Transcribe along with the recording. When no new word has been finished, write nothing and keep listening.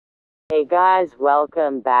Hey guys,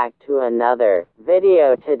 welcome back to another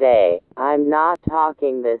video today. I'm not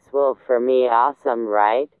talking, this will for me awesome,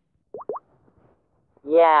 right?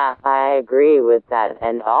 Yeah, I agree with that,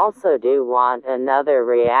 and also do want another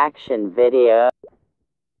reaction video.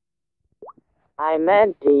 I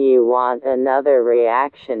meant, do you want another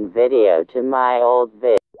reaction video to my old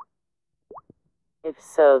vid? If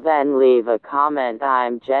so, then leave a comment.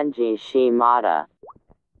 I'm Genji Shimada.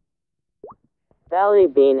 Belly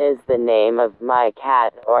Bean is the name of my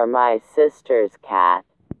cat or my sister's cat.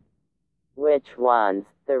 Which one's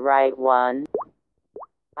the right one?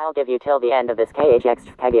 I'll give you till the end of this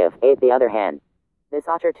KHX Kagiv 8 the other hand. This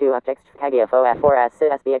otter 2 objects Kagiv OF4S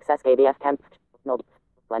SBXS KBF Temp Nold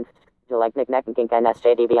Length Like Nick Neck Kink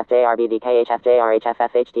NSJDBF JRBD KHF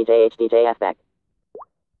JRHFF Beck.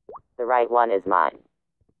 The right one is mine.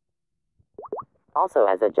 Also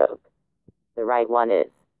as a joke. The right one is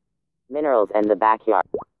Minerals and the Backyard.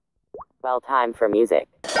 Well, time for music.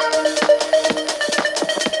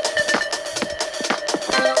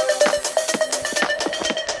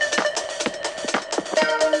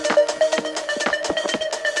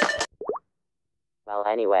 Well,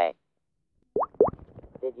 anyway.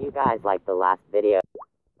 Did you guys like the last video?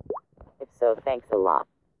 If so, thanks a lot.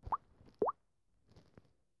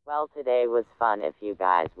 Well, today was fun. If you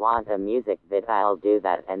guys want a music vid, I'll do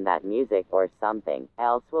that, and that music or something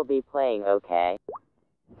else will be playing, okay?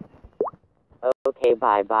 Okay,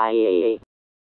 bye bye.